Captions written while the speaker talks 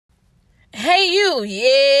Hey, you.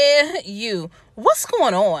 Yeah, you. What's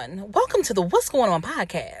going on? Welcome to the What's Going On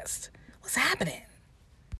podcast. What's happening?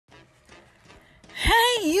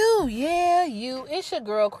 Hey, you. Yeah, you. It's your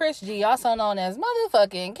girl, Chris G, also known as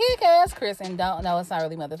motherfucking Kick-Ass Chris. And don't know, it's not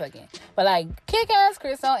really motherfucking. But like, Kick-Ass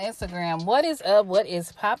Chris on Instagram. What is up? What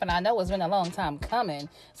is popping? I know it's been a long time coming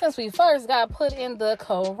since we first got put in the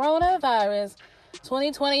coronavirus.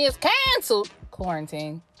 2020 is canceled.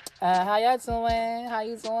 Quarantine. How y'all doing? How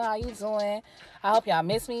you doing? I hope y'all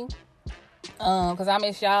miss me. Cause I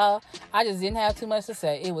miss y'all. I just didn't have too much to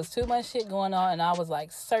say. It was too much shit going on, and I was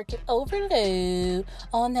like circuit overload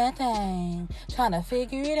on that thing, trying to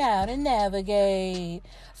figure it out and navigate.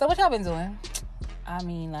 So what y'all been doing? I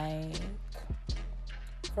mean, like,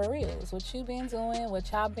 for reals, what you been doing?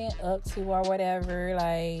 What y'all been up to or whatever?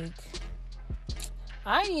 Like,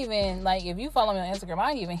 I ain't even, like, if you follow me on Instagram,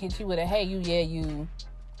 I ain't even hit you with a hey you, yeah you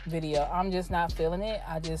video. I'm just not feeling it.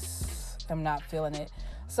 I just am not feeling it.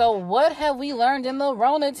 So what have we learned in the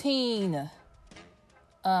Ronatine?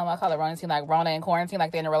 I call it Ronatine, like Rona and quarantine,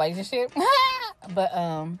 like they're in a relationship. But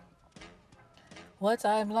what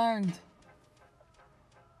I've learned: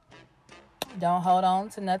 don't hold on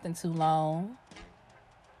to nothing too long.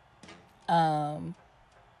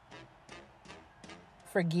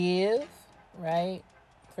 Forgive, right?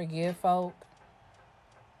 Forgive folk.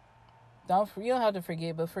 You don't have to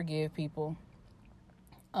forget, but forgive people.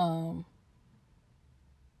 And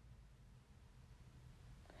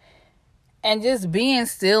just being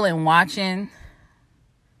still and watching,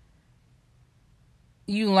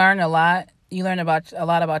 you learn a lot. You learn a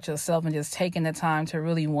lot about yourself, and just taking the time to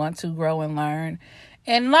really want to grow and learn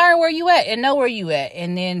where you at and know where you at,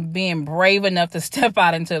 and then being brave enough to step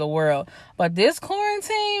out into the world. But this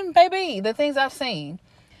quarantine, baby, the things I've seen,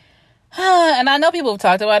 and I know people have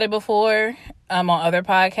talked about it before on other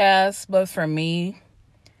podcasts, but for me,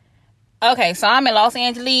 okay, so I'm in Los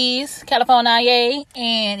Angeles, California,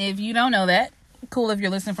 and if you don't know that, cool if you're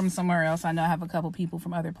listening from somewhere else. I know I have a couple people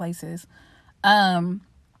from other places. But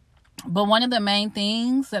one of the main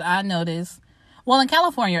things that I noticed, well, in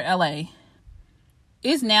California or LA,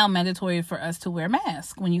 it's now mandatory for us to wear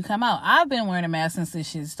masks when you come out. I've been wearing a mask since this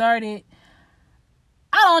shit started.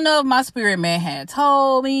 I don't know if my spirit man had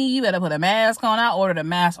told me, you better put a mask on. I ordered a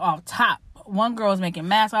mask off top. One girl was making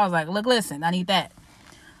masks. I was like, look, listen, I need that.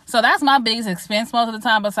 So that's my biggest expense most of the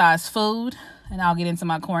time besides food. And I'll get into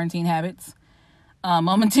my quarantine habits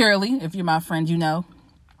momentarily. If you're my friend, you know.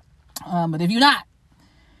 But if you're not,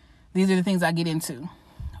 these are the things I get into.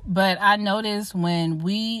 But I noticed when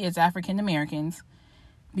we as African Americans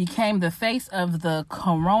became the face of the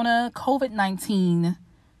COVID-19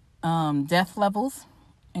 death levels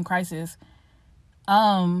and crisis,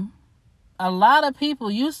 a lot of people,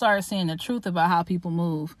 you start seeing the truth about how people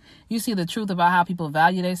move. You see the truth about how people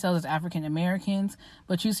value themselves as African Americans,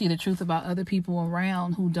 but you see the truth about other people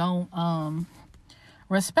around who don't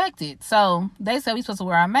respect it. So they said we're supposed to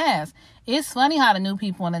wear our masks. It's funny how the new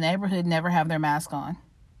people in the neighborhood never have their mask on,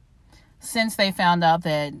 since they found out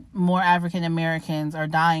that more African Americans are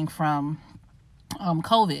dying from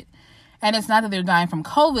COVID. And it's not that they're dying from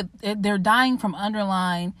COVID, they're dying from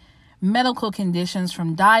underlying medical conditions,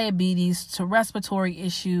 from diabetes to respiratory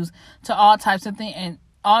issues to all types of things, and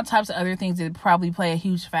all types of other things that probably play a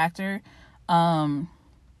huge factor in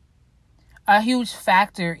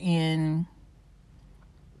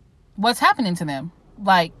what's happening to them.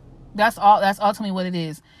 Like, that's ultimately what it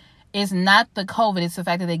is. It's not the COVID, it's the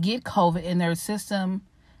fact that they get COVID in their system,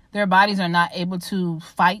 their bodies are not able to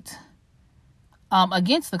fight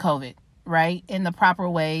against the COVID, right, in the proper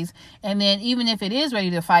ways. And then even if it is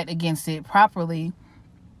ready to fight against it properly,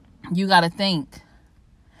 you got to think,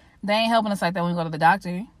 they ain't helping us like that when we go to the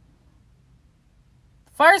doctor.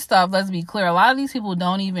 First off, let's be clear, a lot of these people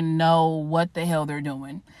don't even know what the hell they're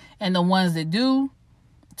doing. And the ones that do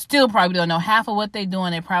still probably don't know half of what they're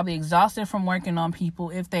doing. They're probably exhausted from working on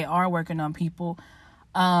people, if they are working on people.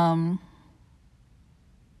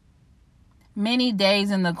 Many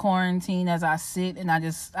days in the quarantine as I sit and I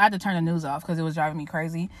had to turn the news off because it was driving me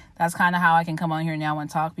crazy. That's kind of how I can come on here now and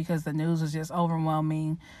talk, because the news was just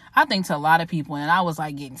overwhelming, I think, to a lot of people. And I was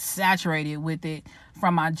like getting saturated with it,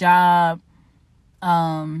 from my job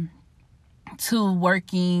to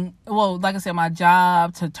working, well, like I said, my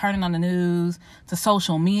job, to turning on the news, to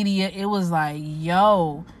social media. It was like,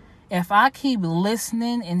 yo, if I keep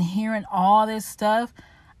listening and hearing all this stuff,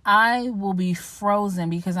 I will be frozen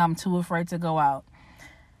because I'm too afraid to go out.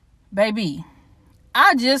 Baby,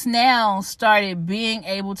 I just now started being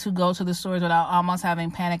able to go to the stores without almost having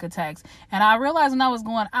panic attacks. And I realized when I was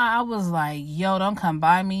going out, I was like, yo, don't come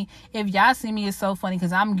by me. If y'all see me, it's so funny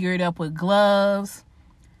because I'm geared up with gloves,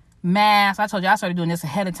 masks. I told you I started doing this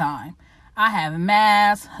ahead of time. I have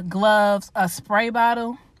masks, gloves, a spray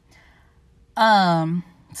bottle.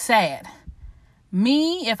 Sad.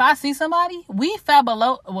 Me, if I see somebody, we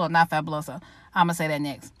Fabuloso. Well, not Fabuloso. I'm gonna say that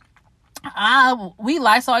next. We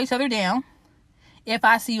Lysol each other down. If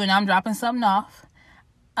I see you and I'm dropping something off.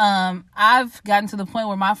 I've gotten to the point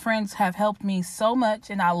where my friends have helped me so much,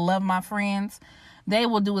 and I love my friends. They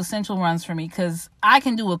will do essential runs for me because I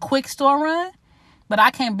can do a quick store run, but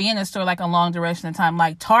I can't be in the store like a long duration of time.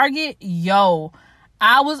 Like Target,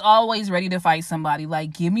 I was always ready to fight somebody.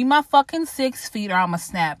 Like, give me my fucking 6 feet or I'ma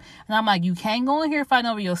snap. And I'm like, you can't go in here fighting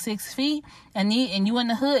over your 6 feet and you in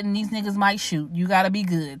the hood and these niggas might shoot. You gotta be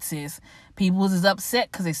good, sis. People is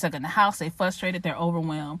upset because they stuck in the house. They frustrated. They're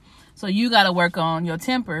overwhelmed. So you gotta work on your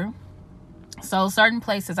temper. So certain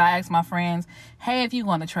places, I ask my friends, hey, if you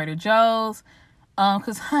going to Trader Joe's,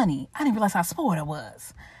 because honey, I didn't realize how spoiled I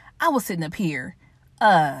was. I was sitting up here,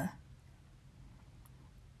 not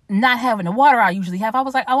having the water I usually have. I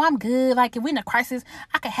was like, oh, I'm good. Like, if we in a crisis,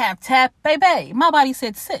 I could have tap. Baby, my body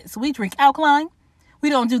said, sis, we drink alkaline. We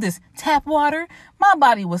don't do this tap water. My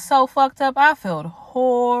body was so fucked up. I felt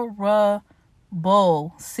horrible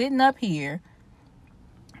sitting up here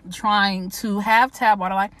trying to have tap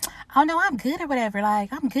water. Like, oh, no, I'm good or whatever.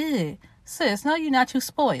 Like, I'm good. Sis, no, you're not. You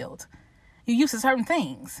spoiled. You're used to certain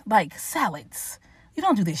things, like salads. You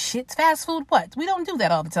don't do this shit. Fast food, what? We don't do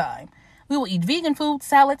that all the time. We will eat vegan food,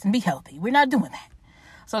 salads, and be healthy. We're not doing that.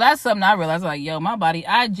 So that's something I realized, like, yo, my body,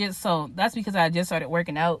 that's because I just started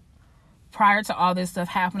working out prior to all this stuff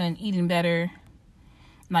happening, eating better,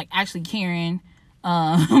 like actually caring,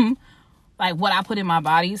 like what I put in my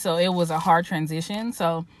body. So it was a hard transition.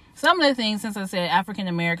 So some of the things, since I said African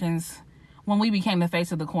Americans, when we became the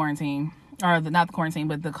face of the quarantine, not the quarantine,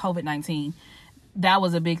 but the COVID-19, that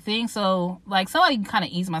was a big thing. So like somebody kind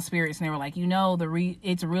of eased my spirits and they were like,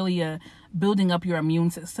 it's really a building up your immune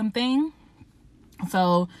system thing.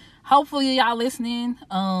 So hopefully y'all listening,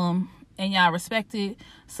 and y'all respect it.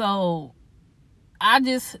 So I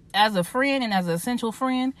just, as a friend and as an essential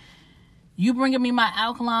friend, you bringing me my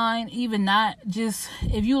alkaline, even not just,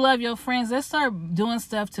 if you love your friends, let's start doing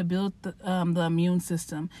stuff to build the immune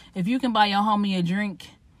system. If you can buy your homie a drink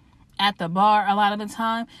at the bar a lot of the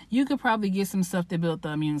time, you could probably get some stuff to build the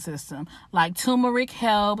immune system. Like turmeric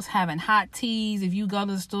helps, having hot teas. If you go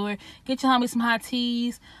to the store, get your homie some hot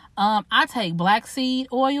teas. I take black seed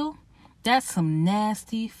oil. That's some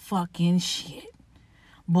nasty fucking shit,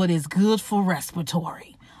 but it's good for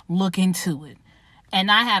respiratory. Look into it. And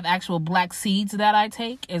I have actual black seeds that I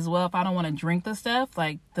take as well if I don't want to drink the stuff.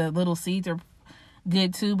 Like the little seeds are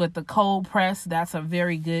good too, but the cold press, that's a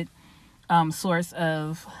very good source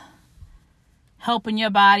of helping your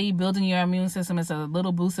body, building your immune system. It's a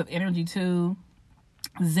little boost of energy too.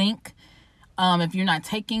 Zinc. If you're not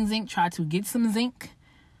taking zinc, try to get some zinc.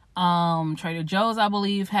 Trader Joe's, I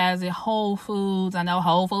believe, has it. Whole Foods. I know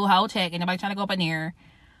Whole Food, whole check. Anybody trying to go up in there.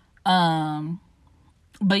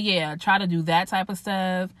 But yeah, try to do that type of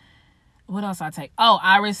stuff. What else I take? Oh,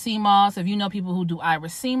 Iris sea moss. If you know people who do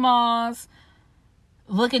Iris sea moss,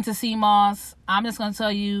 look into sea moss. I'm just going to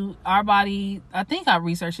tell you, our body, I think I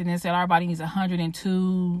researched it and it said our body needs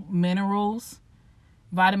 102 minerals,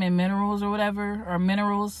 vitamin minerals or whatever, or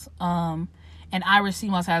minerals. And Iris sea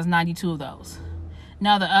moss has 92 of those.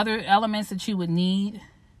 Now, the other elements that you would need,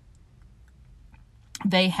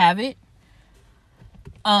 they have it.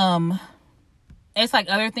 It's like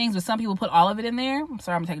other things, but some people put all of it in there. I'm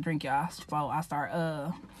sorry, I'm gonna take a drink, y'all, before I start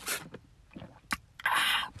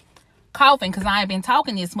coughing, because I ain't been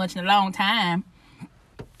talking this much in a long time.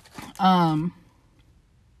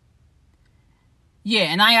 Yeah,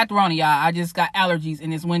 and I ain't got the Rona, y'all. I just got allergies,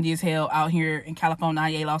 and it's windy as hell out here in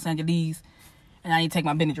California, Los Angeles, and I need to take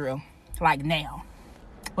my Benadryl, like now,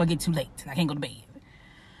 or get too late, and I can't go to bed.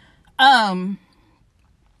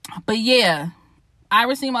 But yeah,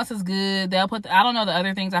 Iris sea moss is good. They'll put, I don't know the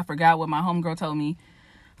other things. I forgot what my homegirl told me.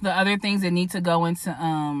 The other things that need to go into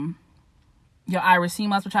your Iris sea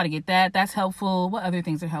moss, we'll try to get that. That's helpful. What other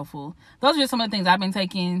things are helpful? Those are just some of the things I've been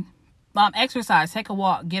taking. Exercise, take a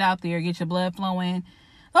walk, get out there, get your blood flowing.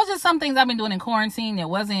 Those are some things I've been doing in quarantine that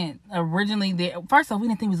wasn't originally there. First off, we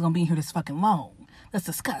didn't think we was going to be here this fucking long. Let's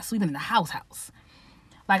discuss. We've been in the house.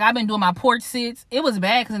 Like, I've been doing my porch sits. It was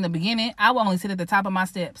bad because in the beginning, I would only sit at the top of my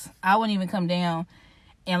steps. I wouldn't even come down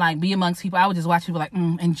and, like, be amongst people. I would just watch people, like,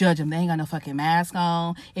 and judge them. They ain't got no fucking mask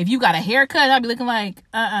on. If you got a haircut, I'd be looking like,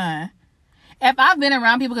 If I've been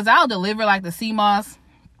around people, because I'll deliver, like, the sea moss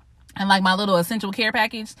and, like, my little essential care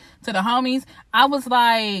package to the homies, I was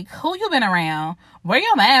like, who you been around? Where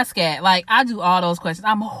your mask at? Like, I do all those questions.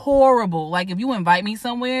 I'm horrible. Like, if you invite me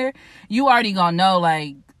somewhere, you already gonna know,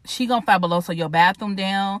 like, She gonna Fabuloso your bathroom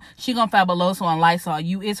down. She gonna Fabuloso and Lysol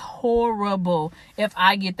you. It's horrible if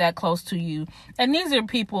I get that close to you. And these are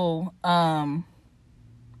people I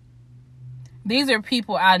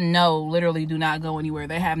know literally do not go anywhere.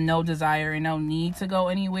 They have no desire and no need to go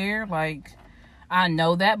anywhere. Like, I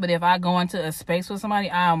know that. But if I go into a space with somebody,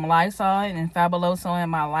 I'm Lysol and Fabuloso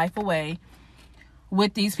my life away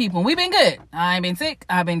with these people. We've been good. I ain't been sick.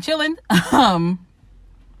 I've been chilling. But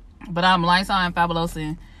I'm Lysol and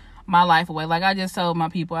Fabuloso my life away. Like I just told my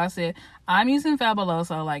people, I said, I'm using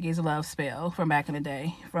Fabuloso like it's Love Spell from back in the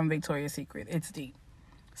day from Victoria's Secret. It's deep.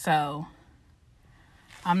 So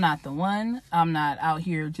I'm not the one. I'm not out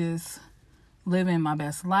here just living my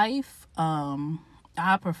best life.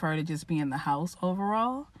 I prefer to just be in the house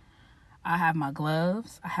overall. I have my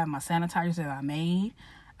gloves. I have my sanitizers that I made.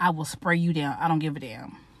 I will spray you down. I don't give a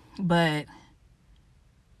damn. But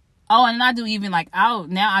and I do even like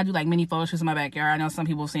I do like mini photo shoots in my backyard. I know some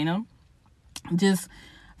people have seen them. Just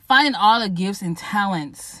finding all the gifts and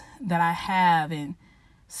talents that I have and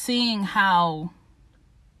seeing how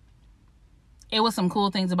it was some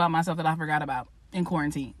cool things about myself that I forgot about in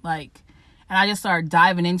quarantine. Like, and I just started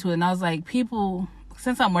diving into it. And I was like, people,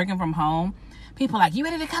 since I'm working from home, people are like, you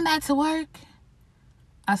ready to come back to work?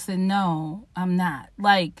 I said, no, I'm not.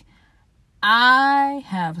 Like, I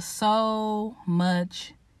have so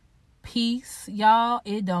much peace, y'all.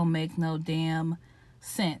 It don't make no damn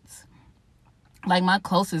sense. Like, my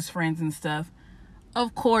closest friends and stuff,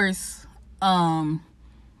 of course,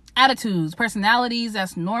 attitudes, personalities,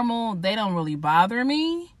 that's normal. They don't really bother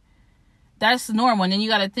me. That's normal. And then you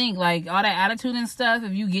got to think, like, all that attitude and stuff,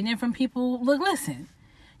 if you getting it from people, look, listen,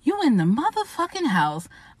 you in the motherfucking house.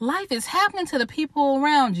 Life is happening to the people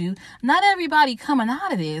around you. Not everybody coming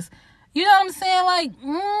out of this. You know what I'm saying? Like,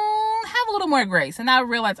 have a little more grace. And I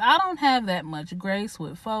realized I don't have that much grace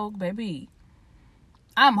with folk, baby.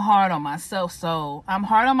 I'm hard on myself. So I'm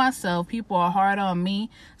hard on myself. People are hard on me.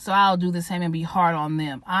 So I'll do the same and be hard on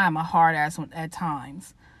them. I am a hard ass at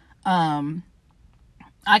times.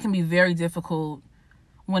 I can be very difficult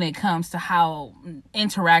when it comes to how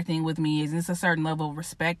interacting with me is. It's a certain level of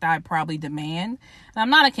respect I probably demand. And I'm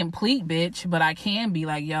not a complete bitch, but I can be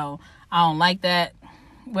like, yo, I don't like that.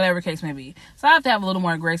 Whatever case may be. So I have to have a little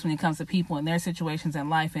more grace when it comes to people and their situations in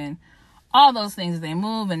life and all those things as they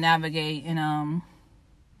move and navigate and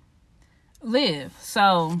live.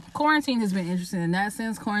 So quarantine has been interesting in that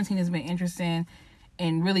sense. Quarantine has been interesting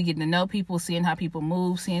in really getting to know people, seeing how people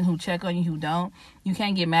move, seeing who check on you, who don't. You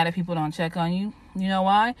can't get mad at people who don't check on you. You know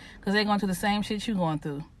why? Because they're going through the same shit you going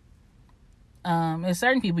through. There's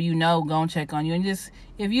certain people you know gonna check on you, and just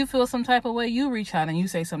if you feel some type of way, you reach out and you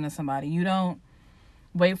say something to somebody. You don't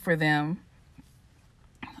wait for them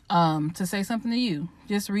to say something to you.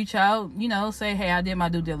 Just reach out, say, hey, I did my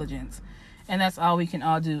due diligence. And that's all we can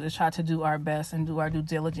all do is try to do our best and do our due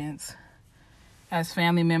diligence as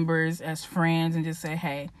family members, as friends, and just say,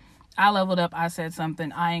 hey, I leveled up, I said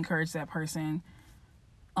something, I encouraged that person.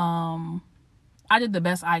 I did the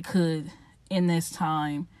best I could in this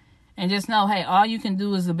time. And just know, hey, all you can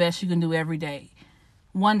do is the best you can do every day.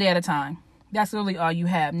 One day at a time. That's really all you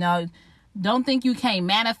have. Now, don't think you can't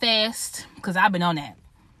manifest, because I've been on that.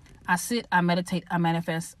 I sit, I meditate, I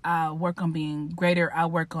manifest, I work on being greater, I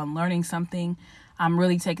work on learning something. I'm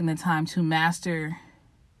really taking the time to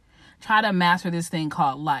try to master this thing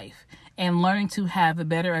called life and learning to have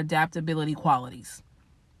better adaptability qualities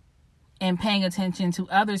and paying attention to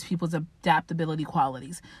others people's adaptability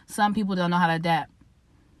qualities. Some people don't know how to adapt,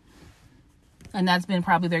 and that's been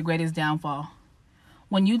probably their greatest downfall.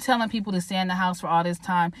 When you telling people to stay in the house for all this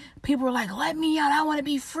time, people are like, let me out, I want to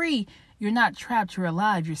be free. You're not trapped, you're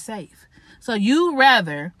alive, you're safe. So you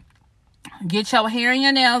rather get your hair and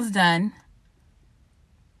your nails done.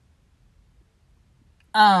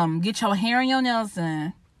 Get your hair and your nails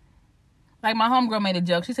done. Like my homegirl made a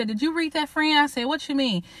joke. She said, did you read that, friend? I said, what you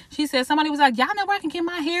mean? She said, somebody was like, y'all know where I can get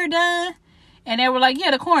my hair done? And they were like,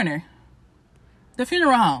 yeah, the corner. The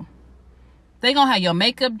funeral home. They gonna have your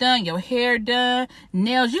makeup done, your hair done,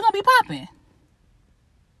 nails. You gonna be popping.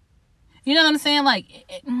 You know what I'm saying? Like,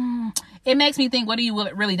 it makes me think, what are you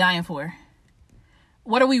really dying for?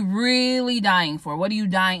 What are we really dying for? What are you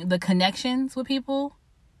dying? The connections with people?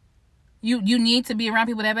 You need to be around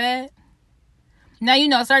people that bad?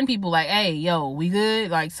 Now, certain people like, hey, yo, we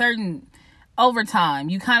good? Like, certain, over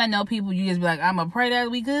time, you kind of know people, you just be like, I'm going to pray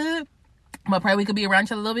that we good. I'm going to pray we could be around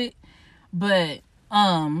each other a little bit. But,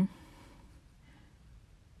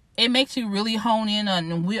 it makes you really hone in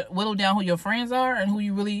on, whittle down who your friends are and who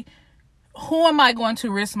am I going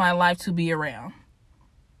to risk my life to be around?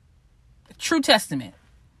 True testament.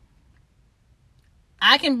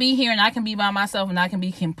 I can be here and I can be by myself and I can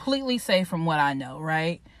be completely safe from what I know,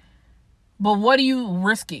 right? But what are you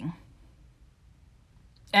risking?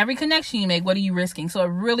 Every connection you make, what are you risking? So it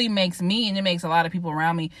really makes me, and it makes a lot of people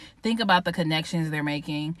around me, think about the connections they're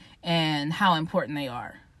making and how important they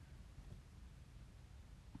are.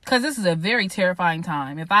 Because this is a very terrifying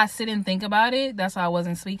time. If I sit and think about it, that's why I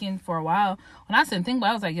wasn't speaking for a while. When I sit and think about it,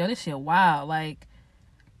 I was like, yo, this shit wild. Like,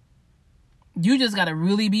 you just got to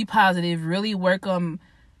really be positive, really work on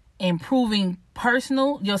improving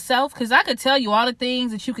yourself. Because I could tell you all the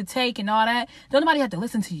things that you could take and all that. Don't nobody have to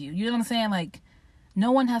listen to you. You know what I'm saying? Like,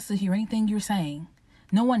 no one has to hear anything you're saying.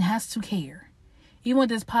 No one has to care. Even with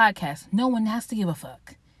this podcast, no one has to give a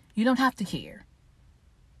fuck. You don't have to care.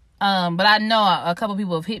 But I know a couple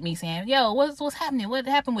people have hit me saying, yo, what's happening? What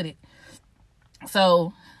happened with it?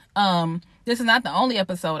 So, this is not the only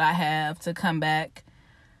episode I have to come back.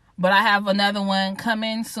 But I have another one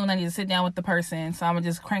coming soon. I need to sit down with the person. So I'm going to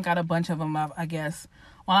just crank out a bunch of them, I guess,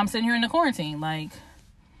 while I'm sitting here in the quarantine. Like,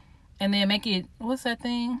 and then make it, what's that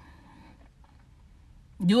thing?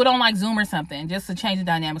 Do it on like Zoom or something, just to change the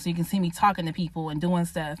dynamic so you can see me talking to people and doing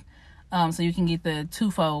stuff. So you can get the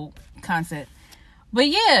twofold concept. But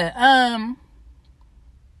yeah,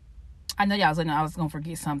 I know y'all was I was going to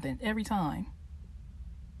forget something every time.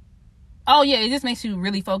 Oh yeah, it just makes you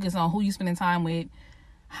really focus on who you spending time with,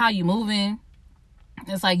 how you moving.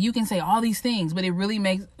 It's like you can say all these things, but it really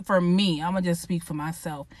makes, for me, I'm going to just speak for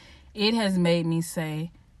myself. It has made me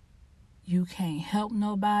say, you can't help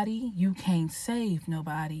nobody. You can't save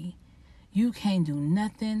nobody. You can't do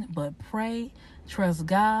nothing but pray, trust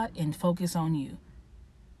God, and focus on you.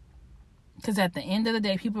 Because at the end of the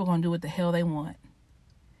day, people are going to do what the hell they want.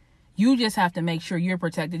 You just have to make sure you're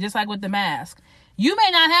protected. Just like with the mask. You may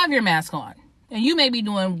not have your mask on. And you may be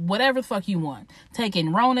doing whatever the fuck you want.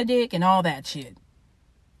 Taking Rona dick and all that shit.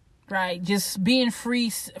 Right? Just being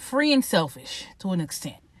free and selfish to an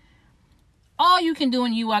extent. All you can do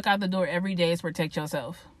when you walk out the door every day is protect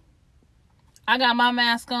yourself. I got my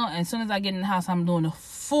mask on, and as soon as I get in the house, I'm doing a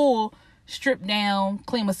full strip down,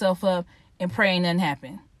 clean myself up, and praying nothing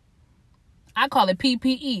happen. I call it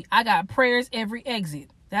PPE. I got prayers every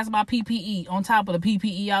exit. That's my PPE on top of the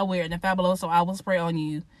PPE I wear and the Fabuloso I will spray on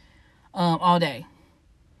you all day.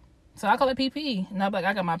 So I call it PPE. And I'm like,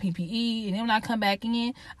 I got my PPE, and then when I come back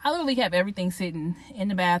in, I literally have everything sitting in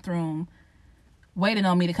the bathroom waiting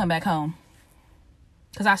on me to come back home.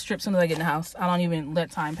 Because I strip as soon as I get in the house. I don't even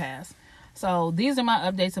let time pass. So these are my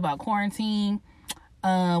updates about quarantine.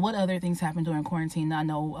 What other things happened during quarantine I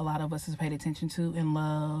know a lot of us has paid attention to and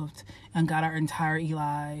loved and got our entire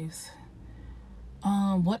lives.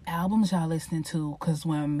 What albums y'all listening to? Because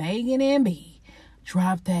when Megan and B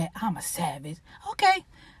dropped that I'm a Savage. Okay.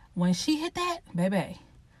 When she hit that, baby.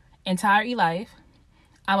 Entire life.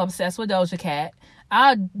 I'm obsessed with Doja Cat.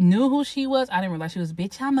 I knew who she was. I didn't realize she was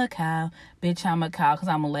Bitch I'm a Cow. Bitch I'm a Cow because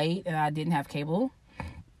I'm late and I didn't have cable.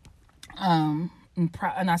 And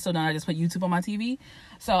I still don't. I just put YouTube on my TV.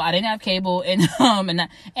 So I didn't have cable. And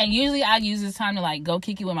usually I use this time to like go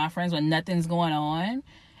kick it with my friends when nothing's going on.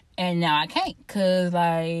 And now I can't because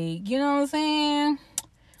like, you know what I'm saying?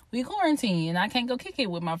 We quarantine and I can't go kick it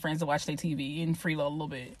with my friends to watch their TV and freeload a little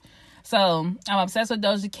bit. So I'm obsessed with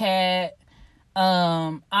Doja Cat.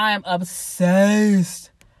 I'm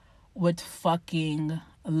obsessed with fucking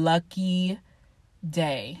Lucky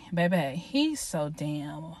Day. Baby, he's so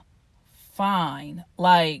damn fine.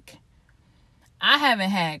 Like, I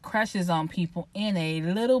haven't had crushes on people in a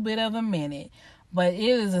little bit of a minute, but it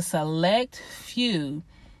is a select few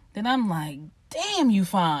that I'm like, damn, you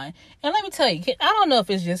fine. And let me tell you, I don't know if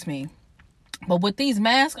it's just me, but with these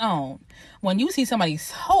masks on, when you see somebody's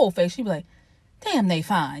whole face, you be like, damn, they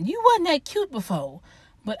fine. You wasn't that cute before.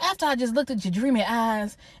 But after I just looked at your dreamy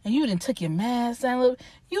eyes and you done took your mask down,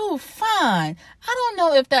 you fine. I don't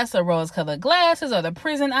know if that's the rose-colored glasses or the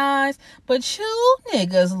prison eyes, but you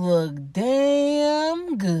niggas look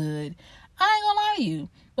damn good. I ain't gonna lie to you.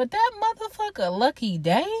 But that motherfucker Lucky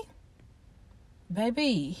Day,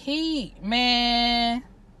 baby,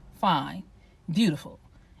 fine. Beautiful.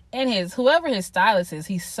 And whoever his stylist is,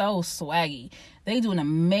 he's so swaggy. They do an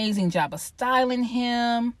amazing job of styling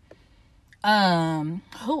him.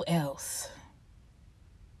 Who else?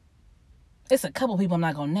 It's a couple people I'm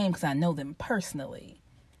not gonna name because I know them personally.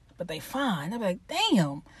 But they fine. I'll be like,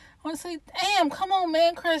 damn. I want to say, damn, come on,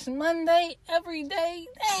 man. Crush Monday, every day.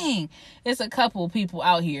 Dang. It's a couple people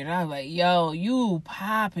out here that I'm like, yo, you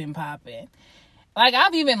popping. Like,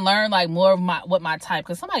 I've even learned, like, more of what my type,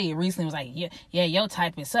 because somebody recently was like, yeah, your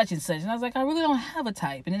type is such and such. And I was like, I really don't have a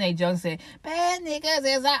type. And then they joked and said, bad niggas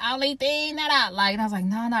is the only thing that I like. And I was like,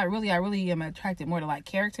 no, not really. I really am attracted more to, like,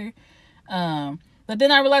 character. But But then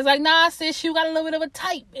I realized, like, nah, sis, you got a little bit of a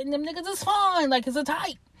type, and them niggas is fine. Like, it's a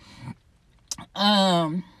type.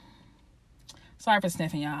 Sorry for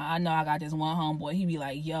sniffing, y'all. I know I got this one homeboy. He be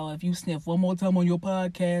like, yo, if you sniff one more time on your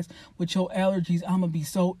podcast with your allergies, I'm gonna be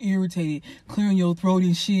so irritated, clearing your throat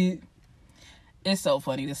and shit. It's so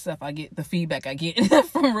funny, the stuff I get, the feedback I get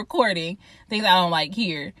from recording, things I don't like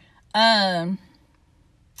here. Yeah,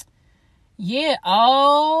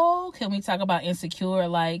 can we talk about Insecure?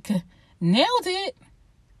 Like, nailed it.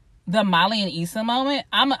 The Molly and Issa moment.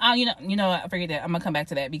 I forget that. I'm gonna come back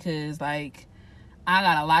to that because, like, I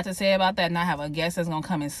got a lot to say about that, and I have a guest that's gonna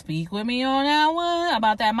come and speak with me on that one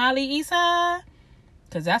about that Molly Issa,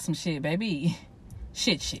 cause that's some shit, baby.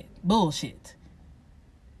 Shit, bullshit.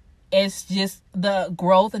 It's just the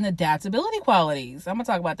growth and adaptability qualities. I'm gonna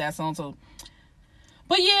talk about that soon too.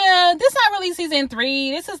 But yeah, this not really season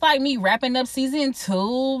 3. This is like me wrapping up season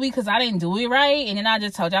 2 because I didn't do it right. And then I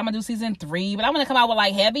just told you I'm going to do season 3. But I'm going to come out with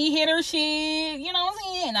like heavy hitter shit. You know what I'm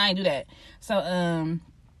saying? And I ain't do that. So,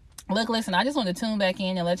 look, listen, I just want to tune back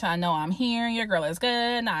in and let y'all know I'm here. Your girl is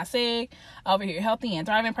good, not sick. Over here healthy and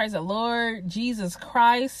thriving. Praise the Lord. Jesus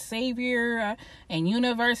Christ, Savior, and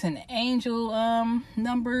universe and angel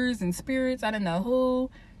numbers and spirits. I don't know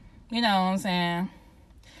who. You know what I'm saying?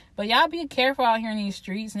 But y'all be careful out here in these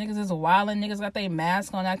streets. Niggas is wildin'. Niggas got their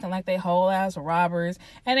mask on, acting like they whole ass robbers.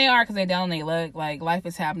 And they are, because they down on their luck. Like, life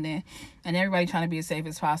is happening. And everybody trying to be as safe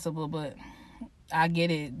as possible. But I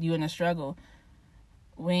get it. You in a struggle.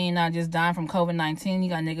 We ain't not just dying from COVID-19. You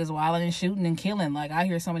got niggas wildin' and shooting and killing. Like, I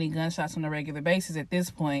hear so many gunshots on a regular basis at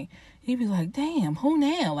this point. You be like, damn, who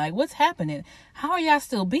now? Like, what's happening? How are y'all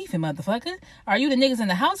still beefing, motherfucker? Are you the niggas in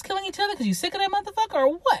the house killing each other because you sick of that motherfucker or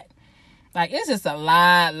what? Like, it's just a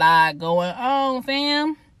lot going on,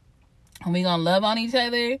 fam. And we gonna love on each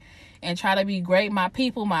other and try to be great. My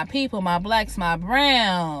people, my blacks, my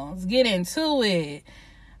browns. Get into it.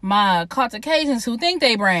 My Caucasians who think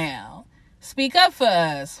they brown. Speak up for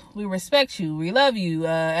us. We respect you. We love you.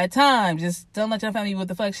 At times, just don't let your family with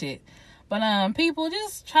the fuck shit. But, people,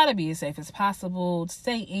 just try to be as safe as possible.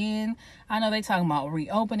 Stay in. I know they talking about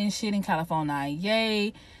reopening shit in California.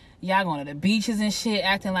 Yay. Y'all going to the beaches and shit,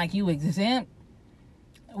 acting like you exempt.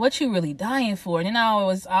 What you really dying for? And then I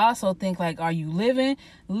always also think, like, are you living?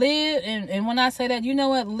 Live, and when I say that, you know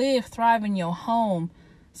what? Live, thrive in your home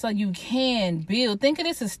so you can build. Think of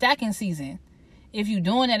this as stacking season. If you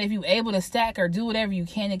doing that, if you able to stack or do whatever you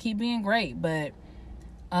can to keep being great. But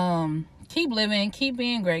keep living, keep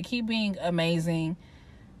being great, keep being amazing.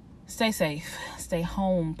 Stay safe. Stay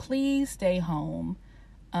home. Please stay home.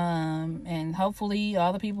 And hopefully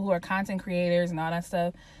all the people who are content creators and all that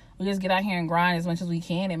stuff, we just get out here and grind as much as we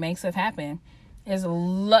can and make stuff happen. It's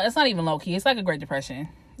not even low key. It's like a Great Depression.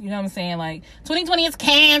 You know what I'm saying? Like, 2020 is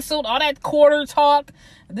canceled. All that quarter talk.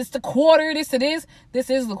 This the quarter. This it is. This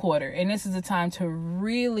is the quarter. And this is the time to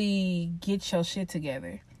really get your shit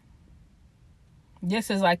together. This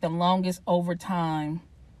is like the longest overtime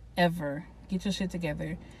ever. Get your shit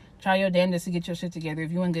together. Try your damnedest to get your shit together.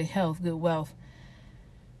 If you're in good health, good wealth.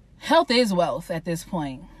 Health is wealth at this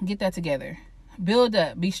point. Get that together. Build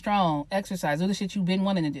up. Be strong. Exercise. Do the shit you've been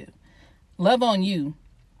wanting to do. Love on you.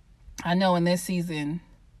 I know in this season,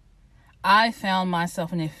 I found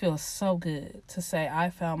myself, and it feels so good to say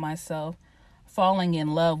I found myself falling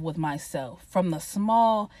in love with myself from the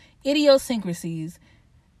small idiosyncrasies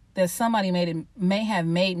that somebody may have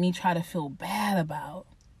made me try to feel bad about.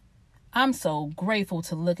 I'm so grateful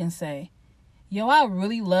to look and say, yo, I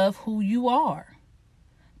really love who you are.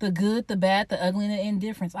 The good, the bad, the ugly, and the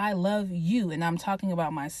indifference. I love you. And I'm talking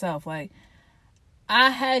about myself. Like, I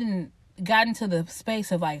hadn't gotten to the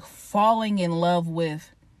space of, like, falling in love with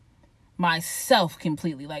myself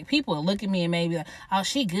completely. Like, people will look at me and maybe like, oh,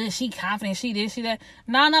 she good, she confident, she this, she that.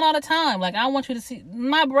 Nah, not all the time. Like, I want you to see,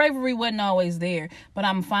 my bravery wasn't always there, but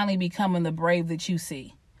I'm finally becoming the brave that you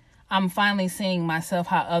see. I'm finally seeing myself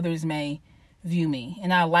how others may view me.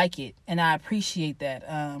 And I like it. And I appreciate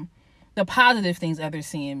that. The positive things others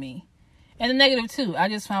see in me. And the negative too. I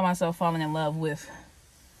just found myself falling in love with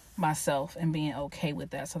myself and being okay with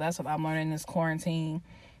that. So that's what I'm learning this quarantine.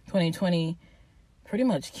 2020 pretty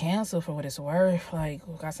much canceled for what it's worth. Like,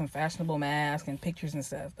 we got some fashionable masks and pictures and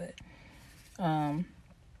stuff. But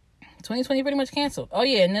 2020 pretty much canceled. Oh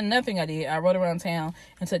yeah, and then another thing I did, I rode around town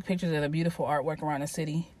and took pictures of the beautiful artwork around the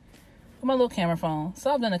city with my little camera phone.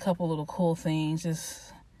 So I've done a couple little cool things,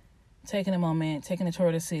 just taking a moment, taking a tour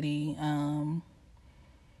of the city,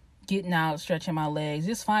 getting out, stretching my legs,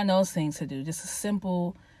 just find those things to do. Just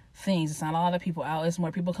simple things. It's not a lot of people out. It's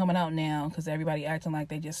more people coming out now because everybody acting like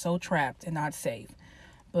they just so trapped and not safe.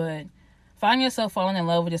 But find yourself falling in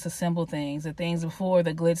love with just the simple things, the things before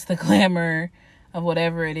the glitz, the glamour, of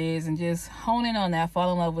whatever it is, and just hone in on that,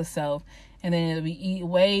 fall in love with self, and then it'll be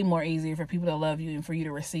way more easier for people to love you and for you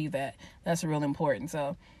to receive that. That's real important.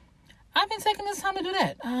 So I've been taking this time to do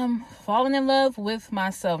that. Falling in love with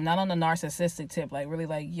myself, not on the narcissistic tip, like really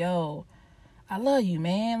like, yo, I love you,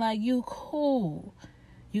 man. Like, you cool.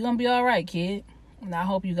 You gonna be all right, kid. And I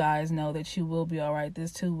hope you guys know that you will be all right.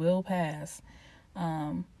 This too will pass.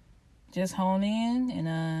 Just hone in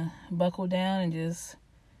and buckle down and just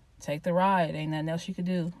take the ride. Ain't nothing else you could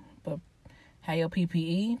do but have your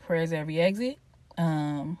PPE, prayers every exit.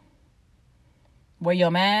 Wear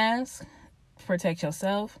your mask, protect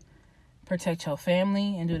yourself, protect your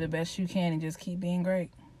family, and do the best you can, and just keep being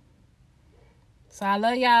great. So I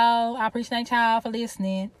love y'all. I appreciate y'all for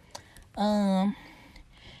listening. And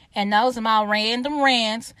those are my random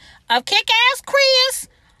rants of Kick-Ass Chris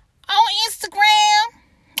on Instagram.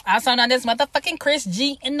 Also known as motherfucking Chris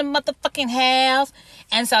G in the motherfucking house.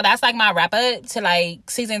 And so that's like my wrap up to like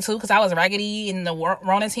season 2, because I was raggedy in the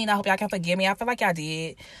Rona teen. I hope y'all can forgive me. I feel like y'all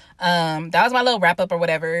did. That was my little wrap up or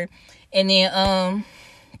whatever. And then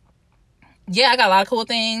yeah, I got a lot of cool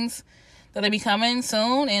things that'll be coming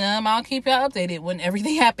soon, and I'll keep y'all updated when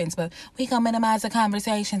everything happens. But we gonna minimize the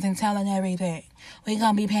conversations and telling everything. We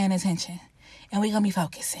gonna be paying attention, and we gonna be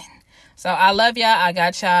focusing. So I love y'all. I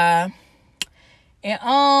got y'all.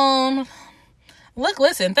 And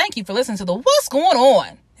listen. Thank you for listening to the What's Going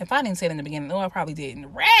On. If I didn't say it in the beginning, no, I probably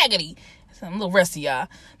didn't. Raggedy. I'm a little rusty, y'all.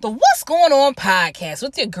 The What's Going On podcast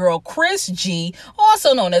with your girl, Chris G,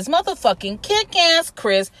 also known as motherfucking Kick-Ass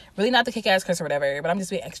Chris. Really not the Kick-Ass Chris or whatever, but I'm just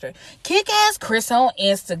being extra. Kick-Ass Chris on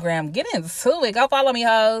Instagram. Get into it. Go follow me,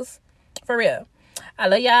 hoes. For real. I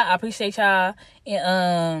love y'all. I appreciate y'all.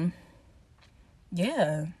 And,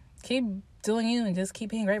 yeah. Keep doing you and just keep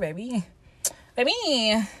being great, baby.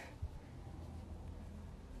 Baby.